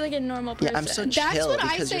 like I treat you like a normal person. Yeah, I'm so that's chill what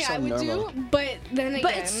I because say you're so I would normal. do. But then again,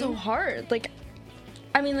 But it's so hard. Like,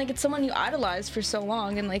 I mean, like it's someone you idolize for so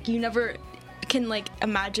long, and like you never can like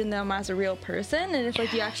imagine them as a real person. And if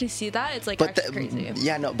like you actually see that, it's like But actually crazy.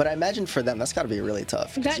 yeah, no. But I imagine for them that's got to be really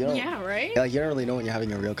tough. 'cause that, you don't- yeah, right? Like you don't really know when you're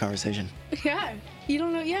having a real conversation. Yeah. You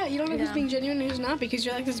don't know. Yeah, you don't know who's Yeah. being genuine and who's not because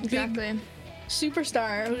you're like this big Exactly.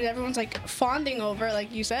 superstar who everyone's like fawning over,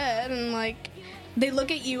 like you said, and like they look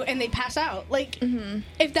at you and they pass out. Like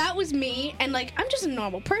if that was me and like I'm just a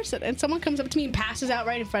normal person and someone comes up to me and passes out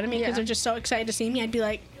right in front of me because Yeah. they're just so excited to see me, I'd be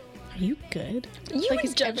like, "Are you good?" You Like, would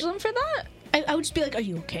is judge them for that? I would just be like, "Are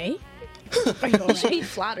you okay? Are you You should be alright?"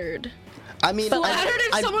 flattered. I mean, Flattered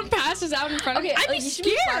if I- someone passes out in front of Okay, me. I'd like, be you should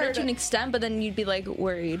be flattered scared. to an extent, but then you'd be like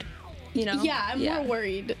worried. You know? Yeah, I'm more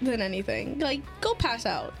worried than anything. Like, go pass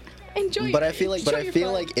out. Enjoy. But I feel like, enjoy your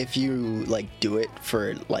fun. if you like do it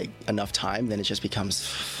for like enough time, then it just becomes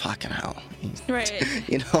fucking hell. Right.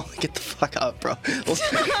 You know, get the fuck up, bro.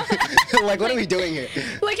 Like, what are we doing here?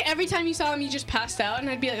 Like every time you saw him, you just passed out, and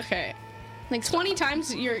I'd be like, okay, Like 20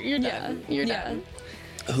 times you're done. You're done.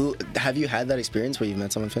 Who have you had that experience where you've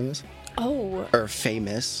met someone famous Oh. or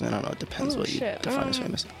famous? I don't know. It depends Oh, what you shit. define as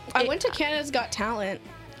famous. I went to Canada's Got Talent.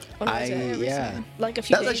 When was it? Yeah. Like a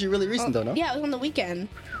few That was days- actually really recent, though, no? Yeah, it was on the weekend.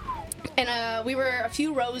 And we were a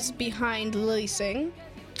few rows behind Lily Singh,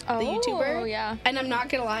 the YouTuber. Oh, yeah. And I'm not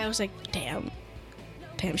gonna lie, I was like, damn,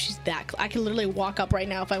 she's that. I could literally walk up right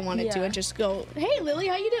now if I wanted to Yeah. and just go, hey, Lily,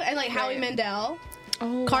 how you doing? And like Howie Right. Mandel,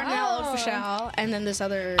 Oh, Cardinal wow. Official, and then this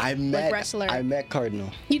other I met like wrestler. I met Cardinal.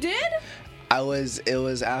 You did? It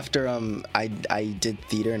was after I did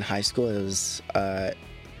theater in high school. It was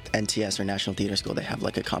NTS or National Theater School. They have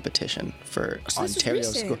like a competition for So this was Ontario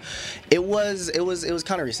recent. school. It was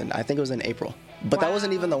kind of recent. I think it was in April. But that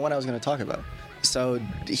wasn't even the one I was going to talk about. So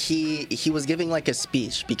he was giving like a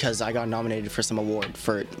speech because I got nominated for some award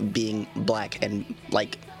for being black and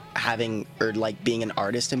like having or like being an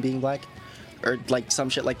artist and being black. Or like some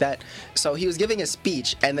shit like that. So he was giving a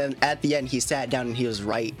speech, and then at the end he sat down and he was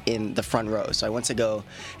right in the front row. So I went to go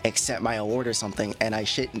accept my award or something, and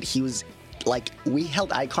he was like, we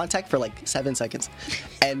held eye contact for like 7 seconds,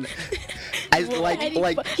 and I like He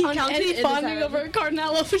counted Eddie in his fawning head. over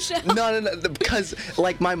Cardinal Official. no, because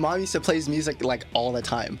like my mom used to play his music like all the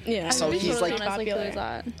time. Yeah. So I he's totally like, honest. popular. who is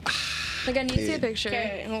that? Like I need to see a Dude. picture.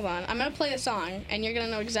 Okay, hold on. I'm gonna play a song, and you're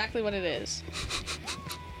gonna know exactly what it is.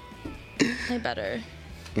 I better.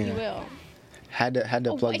 You yeah. will. had to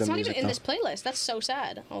Oh, plug it's the not music. even in though. this playlist. That's so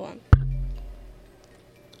sad. Hold on.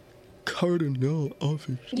 Cardinal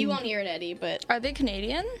Official. You won't hear it, Eddie, but Are they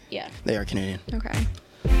Canadian? yeah. They are Canadian. Okay.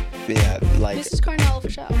 Yeah, like This is Cardinal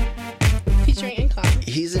Official, featuring Income.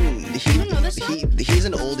 he's don't know this song? he's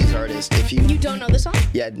an oldies artist. If You don't know this song?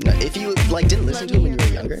 yeah, no, if you like didn't listen to him when you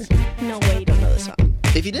were younger, No way you don't know this song.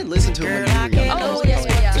 if you didn't listen to him when you were younger, Oh yeah,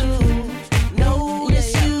 yeah, yeah.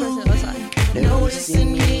 Notice Yeah, you, of course I know that song.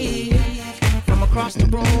 noticing me. From across the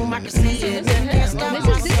room, I can see it. Can't stop This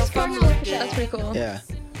is myself Cardinal from Official. That's pretty cool. Yeah.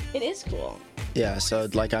 It is cool. Yeah, so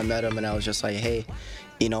like I met him and I was just like, hey,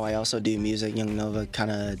 you know, I also do music, Young Nova,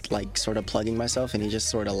 kind of like sort of plugging myself, and he just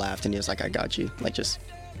sort of laughed and he was like, I got you, like just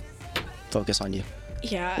focus on you.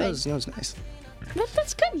 Yeah. That was nice.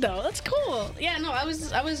 That's good though. That's cool. Yeah, no, I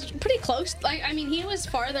was pretty close. Like, I mean, he was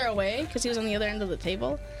farther away because he was on the other end of the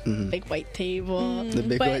table, big white table. The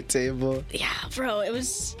big But- white table. Yeah, bro, it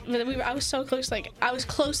was. But I was so close. Like, I was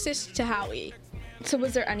closest to Howie. So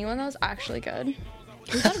was there anyone that was actually good?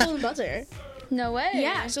 We got a golden buzzer. No way.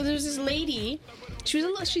 Yeah. So there was this lady. She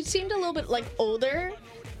seemed a little bit like older.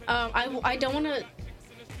 I don't want to.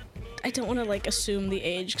 I don't want to like assume the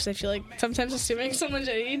age because I feel like sometimes assuming someone's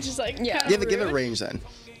age is like Yeah. kinda Give it rude. range then.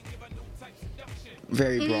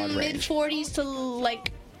 Very broad Mid range. 40s to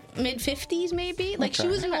like mid 50s maybe. Like she Okay.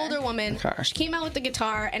 was an older woman. Okay. She came out with the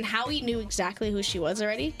guitar and Howie knew exactly who she was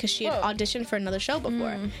already because she had Whoa. auditioned for another show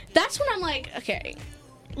before. That's when I'm like, okay.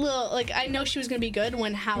 Well, like I know she was gonna be good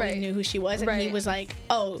when Howie Right. knew who she was, and he Right. was like,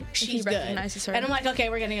 "Oh, she's good." recognizes her. And I'm like, "Okay,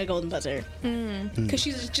 we're getting a golden buzzer," because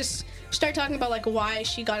she's just started talking about like why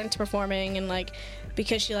she got into performing and like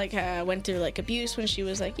because she like went through like abuse when she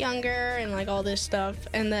was like younger and like all this stuff,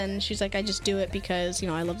 and then she's like, "I just do it because you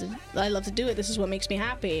know I love to do it. This is what makes me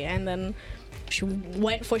happy." And then she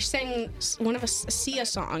sang one of a Sia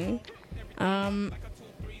song.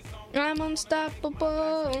 I'm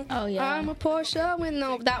unstoppable. Oh, yeah. I'm a Porsche with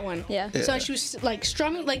no that one. Yeah. So she was like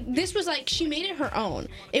strumming like this was like she made it her own.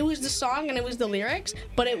 It was the song and it was the lyrics,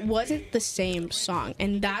 but it wasn't the same song,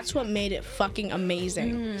 and that's what made it fucking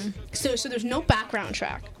amazing. So there's no background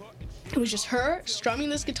track. It was just her strumming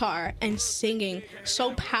this guitar and singing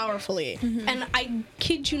so powerfully. And I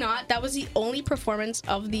kid you not, that was the only performance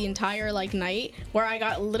of the entire like night where I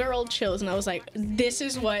got literal chills and I was like, this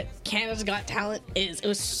is what Canada's Got Talent is. It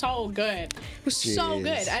was so good. It was so Jeez.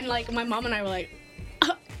 good. And like my mom and I were like,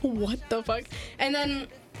 what the fuck? And then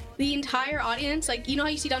the entire audience, like, you know how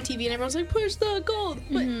you see it on TV and everyone's like, push the gold.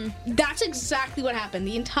 But that's exactly what happened.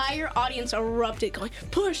 The entire audience erupted going,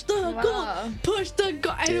 push the Wow. gold, push the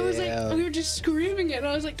gold. And it was like, Damn. we were just screaming it. And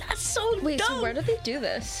I was like, that's so Wait, dope. so where did they do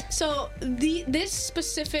this? So this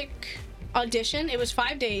specific audition, it was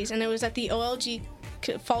 5 days, and it was at the OLG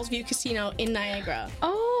Falls View Casino in Niagara.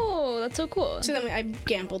 Oh, that's so cool. So then I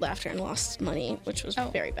gambled after and lost money, which was Oh.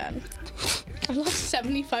 very bad. I lost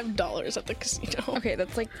 $75 at the casino. Okay,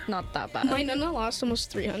 that's like not that bad. My nana lost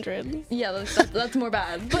almost $300. Yeah, that's more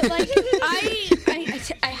bad. But like,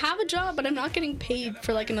 I have a job, but I'm not getting paid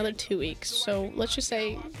for like another 2 weeks. So let's just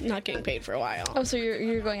say not getting paid for a while. Oh, so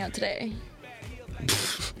you're going out today?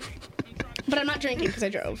 But I'm not drinking because I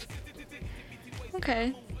drove.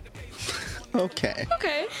 Okay. Okay.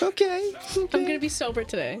 Okay. Okay. I'm gonna be sober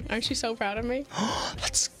today. Aren't you so proud of me?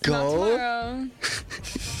 Let's Not go. tomorrow.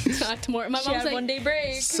 Not tomorrow. My She mom's had like, 1 day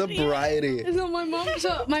break. Sobriety.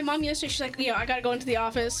 So my mom yesterday, she's like, I gotta go into the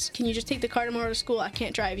office. Can you just take the car tomorrow to school? I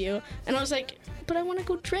can't drive you. And I was like, but I want to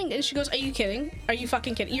go drink. And she goes, are you kidding? Are you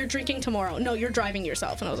fucking kidding? You're drinking tomorrow. No, you're driving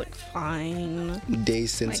yourself. And I was like, fine. Day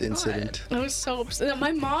since My God. incident. I was so upset.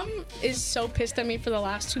 My mom is so pissed at me for the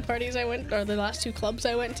last 2 parties I went, or the last 2 clubs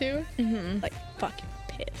I went to. Like, fucking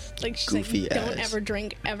pissed. Like, she's Goofy like, don't ass. ever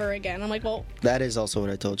drink ever again. I'm like, well, That is also what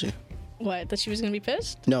I told you. what? That she was gonna be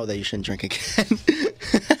pissed? No, that you shouldn't drink again.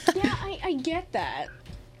 Yeah, I get that.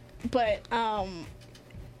 But, I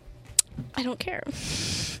don't care.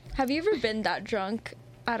 Have you ever been that drunk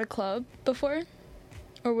at a club before?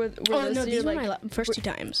 Or were Oh, those no, your, these were like, my first 2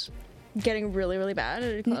 times. getting really, really bad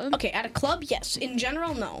at a club? Okay, at a club, yes. In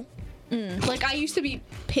general, no. Like, I used to be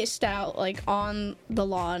pissed out, like, on the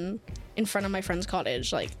lawn in front of my friend's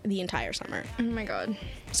cottage, like, the entire summer. Oh my god.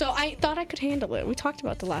 So I thought I could handle it. We talked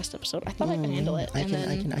about the last episode. I thought I could handle it.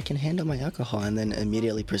 I can handle my alcohol, and then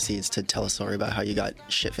immediately proceeds to tell a story about how you got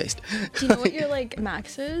shit faced. Do you know what your like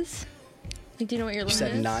max is? Like, do you know what your You limit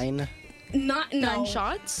said is? 9. Not, no. 9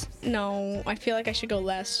 shots? No, I feel like I should go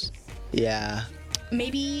less. Yeah.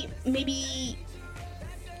 Maybe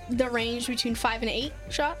the range between 5 and 8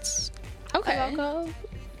 shots of Okay. alcohol.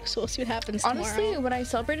 So we'll see what happens Honestly, tomorrow. when I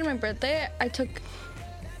celebrated my birthday, I took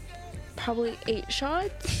probably 8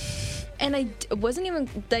 shots, and I wasn't even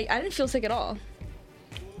like I didn't feel sick at all,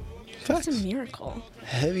 That's a miracle.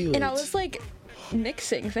 Heavyweight. and I was like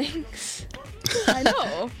mixing things. I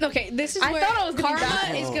know. Okay, this is I where thought I was gonna be karma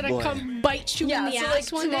bad. is Oh, gonna boy. come bite you in Yeah, the so ass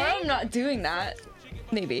like one tomorrow day. I'm not doing that.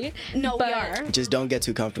 Maybe. No, but, we are. Just don't get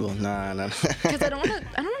too comfortable. Nah. Because I don't want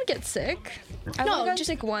to get sick. I've No, only gotten just-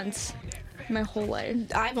 sick once my whole life.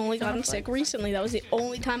 I've only gotten not fun. sick recently. That was the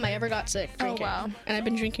only time I ever got sick Oh, drinking. wow. And I've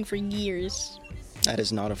been drinking for years. That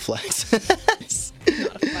is not a flex.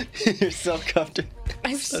 You're so comfortable.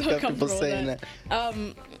 I'm so comfortable saying with that.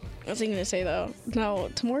 What was I gonna say though? No,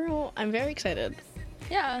 tomorrow I'm very excited.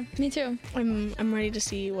 Yeah, me too. I'm ready to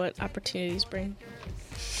see what opportunities bring.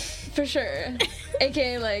 For sure.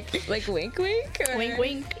 AKA like wink wink? Or... Wink,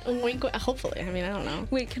 wink, wink, wink. Hopefully. I mean, I don't know.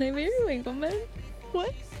 Wait, can I be your wink woman?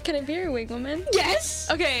 What? Can I be your wink woman? Yes.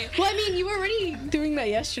 Okay. Well, I mean, you were already doing that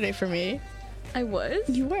yesterday for me. I was?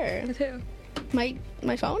 You were. With who?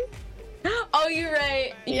 My phone? Oh, you're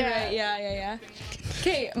right. You're Yeah. right. Yeah.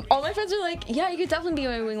 Okay, all my friends are like, yeah, you could definitely be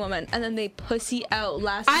my wing woman. And then they pussy out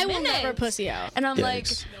last minute. I will never pussy out. And I'm Yikes.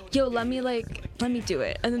 like, yo, let me do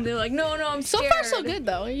it. And then they're like, no, I'm So scared. far, so good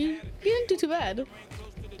though. You didn't do too bad.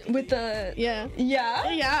 With the... Yeah. Yeah?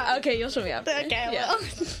 Yeah. Okay, you'll show me after. Okay, yeah. well.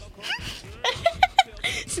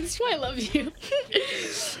 See, this is why I love you.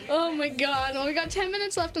 Oh my god. Well, we got 10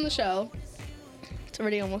 minutes left on the show. It's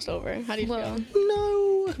already almost over. How do you Well, feel?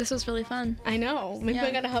 No. this was really fun. I know. Maybe Yeah.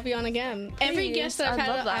 I gotta have you on again. Every Please, guest that I'd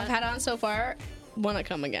love that. I've had on so far wanna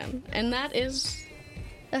come again. And that's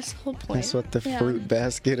the whole point. That's what the Yeah. fruit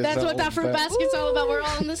basket is That's all what that fruit about. basket's all about. We're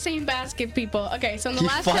all in the same basket, people. Okay, so in the You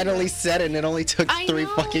last finally said it, and it only took I 3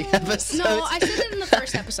 know. fucking episodes. No, I said it in the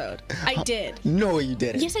first episode. I did. No, you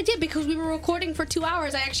didn't. Yes, I did, because we were recording for 2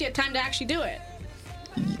 hours. I actually had time to actually do it.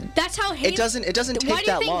 That's how Haley... It doesn't take Why do you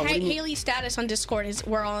that think long. What do you mean? Haley's status on Discord is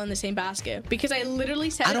we're all in the same basket? Because I literally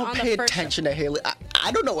said I it don't on pay the first... attention to Haley.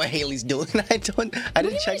 I don't know what Haley's doing. I didn't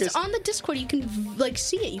check It's her. on the Discord. You can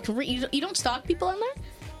see it. You can you don't stalk people on there.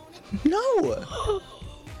 No.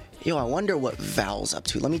 Yo, I wonder what Val's up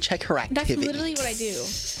to. Let me check her That's activity. literally what I do.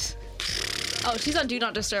 Oh, she's on Do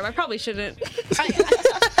Not Disturb. I probably shouldn't.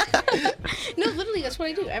 No, literally, that's what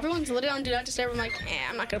I do. Everyone's literally on Do Not Disturb. I'm like,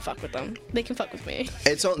 I'm not gonna fuck with them. They can fuck with me.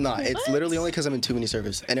 It's literally only because I'm in too many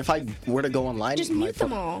servers. And if I were to go online, Just my mute them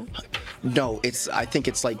phone- all. No, I think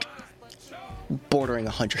it's like bordering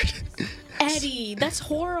 100. Eddie, that's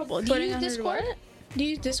horrible. Do you Putting use under Discord? what? Do you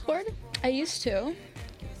use Discord? I used to.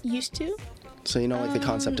 Used to? So you know, like the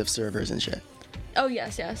concept of servers and shit. Oh,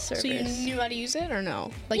 yes, servers. So you knew how to use it or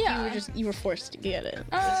no? Like Yeah. you were forced to get it.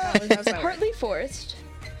 How's that work? partly forced.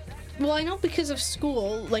 Well, I know because of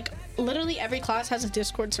school, like literally every class has a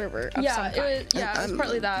Discord server of some Yeah, kind. it was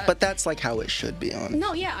partly that. But that's like how it should be on.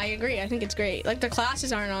 No, yeah, I agree. I think it's great. Like the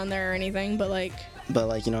classes aren't on there or anything, but like But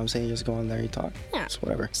like, you know what I'm saying? You just go on there, you talk. Yeah. It's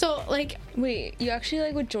whatever. so like Wait, you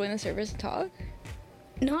actually would join the servers and talk?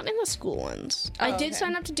 not in the school ones. I Oh, did okay.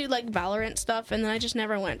 sign up to do like Valorant stuff, and then I just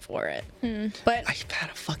never went for it. But I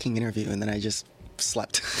had a fucking interview and then I just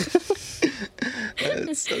slept.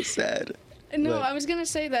 It's so sad. no, But- I was gonna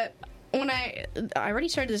say that when I already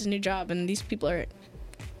started this new job, and these people are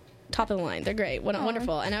top of the line. They're great,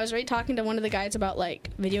 wonderful. And I was already talking to one of the guys about like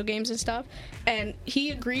video games and stuff, and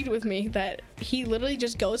he agreed with me that he literally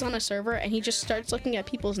just goes on a server and he just starts looking at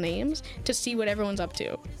people's names to see what everyone's up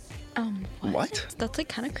to. What? That's like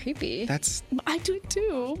kind of creepy. That's I do it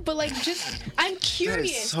too, but like just I'm that is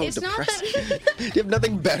curious. so It's depressing. not that You have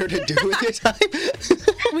nothing better to do with your time.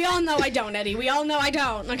 we all know I don't, Eddie. We all know I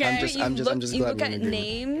don't. Okay. I'm just you glad look we're at in agreement.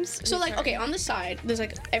 names. So like okay, on the side, there's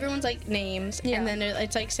like everyone's like names, Yeah. and then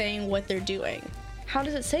it's like saying what they're doing. How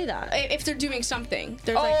does it say that? If they're doing something,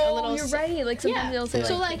 there's like a little. you're right. Like sometimes they'll say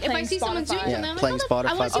So like like if I see someone doing Spotify. something, I'm like, playing oh, I Spotify, want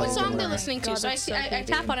to see what playing song they're somewhere. listening to. God, So I that's see, so I creepy.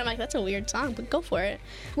 tap on it. I'm like, that's a weird song, but go for it.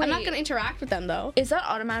 I'm not Wait. gonna interact with them though. Is that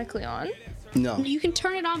automatically on? No. You can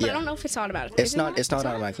turn it on, but Yeah. I don't know if it's automatic. It's Is it not. It's not Is it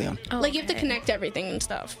automatically on. Like you have to Okay. connect everything and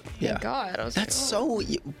stuff. Yeah. God, I was That's like, oh.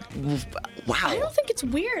 so. Wow. I don't think it's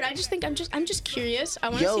weird. I just think I'm just curious. I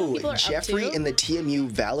want to see what Yo, people are Jeffrey up to. in the TMU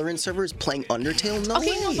Valorant server is playing Undertale. No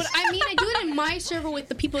Okay, way. no, but I mean, I do it in my server with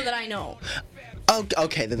the people that I know. Oh,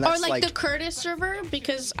 okay, then that's Or like, the Curtis server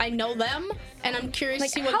because I know them and I'm curious Like,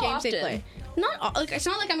 to see what how games they often? play. Not like it's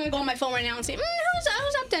not like I'm gonna go on my phone right now and say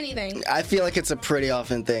who's up to anything. I feel like it's a pretty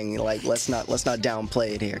often thing. Like, let's not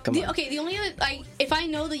downplay it here. Come on. Okay, the only other if I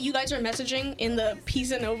know that you guys are messaging in the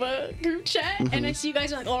Pisa Nova group chat and I see you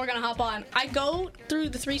guys are like, oh, we're gonna hop on. I go through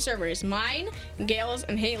the 3 servers, mine, Gail's,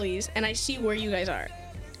 and Haley's, and I see where you guys are,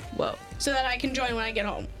 Whoa. so that I can join when I get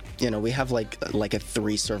home. You know, we have like a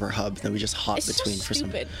 3 server hub that we just hop It's between so for some.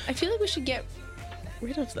 stupid. I feel like we should get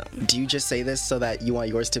rid of them. Do you just say this so that you want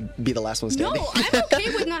yours to be the last one No, standing? I'm okay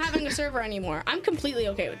with not having a server anymore. I'm completely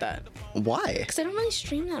okay with that. Why? Because I don't really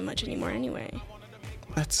stream that much anymore anyway.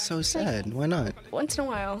 That's so sad. Why not? Once in a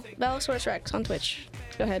while. Velosaurus Rex on Twitch.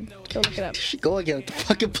 Go ahead. Go look it up. Go again with the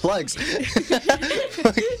fucking plugs.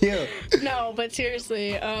 Fuck you. No, but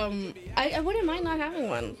seriously, I wouldn't mind not having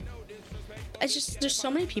one. It's just, there's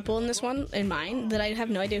so many people in this one, in mine, that I have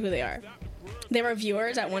no idea who they are. They were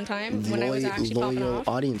viewers at one time when I was actually popping Loyal off.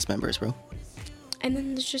 audience members, bro. And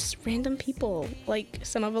then there's just random people, like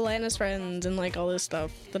some of Alana's friends and like all this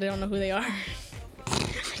stuff that I don't know who they are.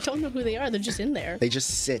 I don't know who they are. They're just in there. They just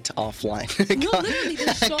sit offline. No, literally,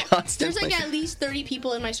 there's Constantly. like at least 30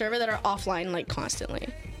 people in my server that are offline like constantly.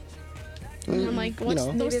 And I'm like, what's,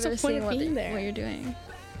 Maybe what's the they're point seeing of what, being there? what you're doing.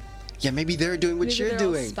 Yeah, maybe they're doing what Maybe you're they're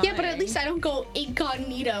all doing. spying. Yeah, but at least I don't go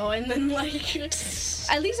incognito and then like.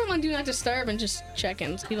 At least I'm on Do Not Disturb and just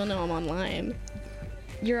checking so people know I'm online.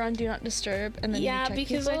 You're on Do Not Disturb, and then you check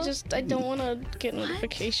because people? I don't want to get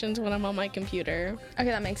notifications when I'm on my computer. Okay,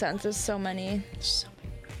 that makes sense. There's so many.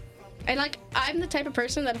 And like, I'm the type of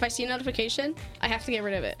person that if I see a notification, I have to get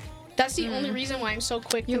rid of it. That's the only reason why I'm so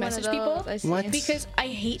quick to You're one of message people. those, I see. What? Because I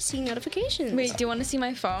hate seeing notifications. Wait, do you want to see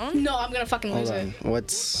my phone? No, I'm gonna fucking lose Hold it. on.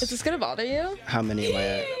 What's Is this gonna bother you? how many am I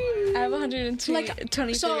at? I have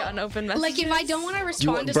 123 so, unopened messages. Like, if I don't want to You,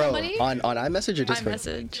 respond to bro, somebody, on iMessage or Discord?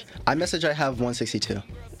 iMessage. iMessage I have 162.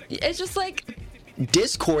 It's just like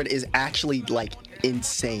Discord is actually like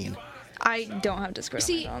insane. I don't have Discord.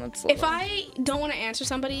 see, on my phone. That's if little. I don't want to answer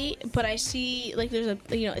somebody, but I see like there's a,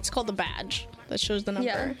 it's called the badge that shows the number.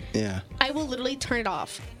 Yeah. Yeah. I will literally turn it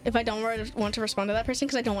off if I don't want to respond to that person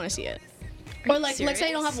because I don't want to see it. Or like, let's say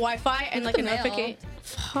I don't have Wi-Fi and like the a mail. notification.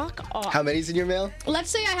 Fuck off. How many's in your mail?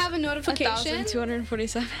 Let's say I have a notification.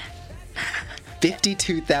 1,247.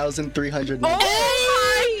 52,300.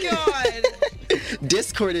 Oh my god!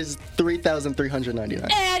 Discord is 3,399.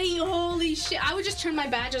 Eddie, holy shit! I would just turn my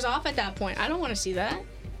badges off at that point. I don't want to see that.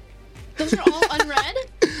 Those are all unread.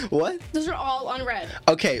 What? Those are all unread.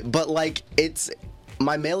 Okay, but like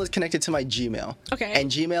my mail is connected to my Gmail. Okay. And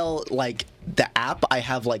Gmail, like the app, I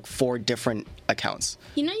have like 4 different accounts.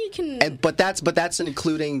 You know you can. But that's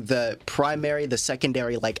including the primary, the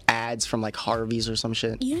secondary, like ads from like Harvey's or some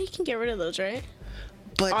shit. You know you can get rid of those, right?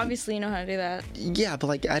 But Obviously, you know how to do that. yeah, but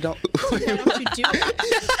like I don't. Why don't you do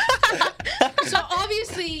it? So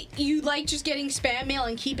obviously you like just getting spam mail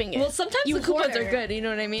and keeping it. Well, sometimes You the coupons hoarder. are good. You know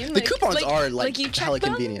what I mean? The coupons are like you check hella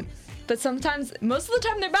them, convenient. But sometimes, most of the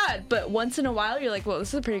time, they're bad. But once in a while, you're like, "Well, this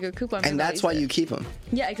is a pretty good coupon." And that's why you keep them.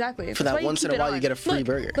 Yeah, exactly. For That's that why once in keep a it while, you on. get a free Look,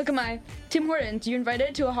 burger. Look at my Tim Hortons. You're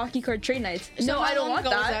invited to a hockey card trade night. So No, how I don't long want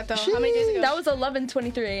ago was that. that, though? How many days ago? That was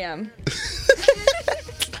 11:23 a.m.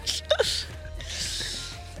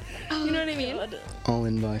 You know what I mean? All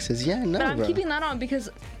inboxes. Yeah, no, But I'm bro. keeping that on because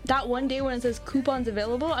that one day when it says coupons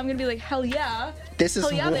available, I'm gonna be like, hell yeah. This is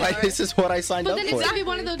Hell yeah, they why. are. This is what I signed But up then for. it's gonna be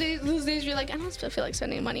one of those days where you're like, I don't feel like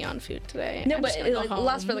spending money on food today. No, I'm but just gonna it go like, home.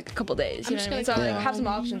 lasts for like a couple days. You I'm know just what I mean? gonna So go like, have some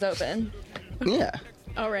home. options open. Yeah.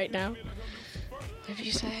 Oh, right now. Whatever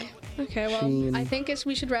you say. Okay, well, Sheen. I think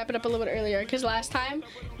we should wrap it up a little bit earlier because last time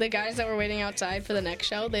the guys that were waiting outside for the next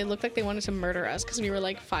show, they looked like they wanted to murder us because we were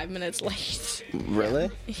like 5 minutes late. Really?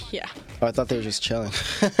 Yeah. Oh, I thought they were just chilling.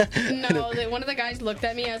 No, one of the guys looked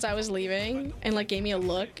at me as I was leaving and like gave me a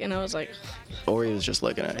look, and I was like, Or he was just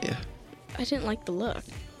looking at you. I didn't like the look.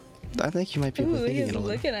 I think you might be Ooh, thinking he's it a little.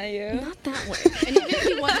 looking at you. Not that way. And even if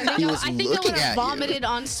he wasn't, He was I think I looking would at have you. vomited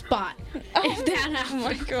on spot if that Oh happened.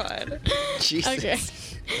 my god. Jesus. Okay.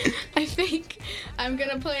 I think I'm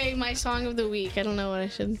gonna play my song of the week. I don't know what I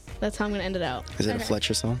should. That's how I'm gonna end it out. Is it a Okay.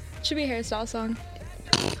 Fletcher song? Should be a hairstyle song.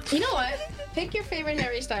 You know what? Pick your favorite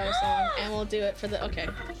Harry Styles song, and we'll do it for the. Okay.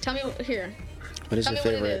 Tell me here. What is Tell your me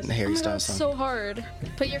what it favorite is. Harry Oh my god, Styles it's song? so hard.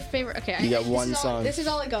 Put your favorite. Okay. You got this one is all- song. This is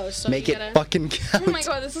all it goes. So Make you it gotta, fucking count. Oh my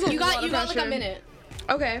god, this is a You lot got of like a pressure. minute.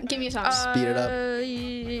 Okay. Give me a song. Speed it up.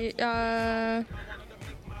 up.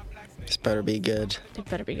 This better be good. It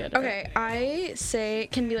better be good. Okay, I say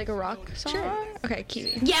can be like a rock song. Sure. Okay,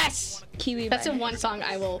 Kiwi. Yes. Kiwi. That's by the one song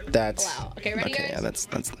I will That's allow. Okay, ready, okay. guys? Yeah, that's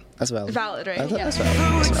valid. valid, right? That's Yeah.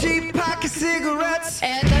 valid. That's valid. Pockets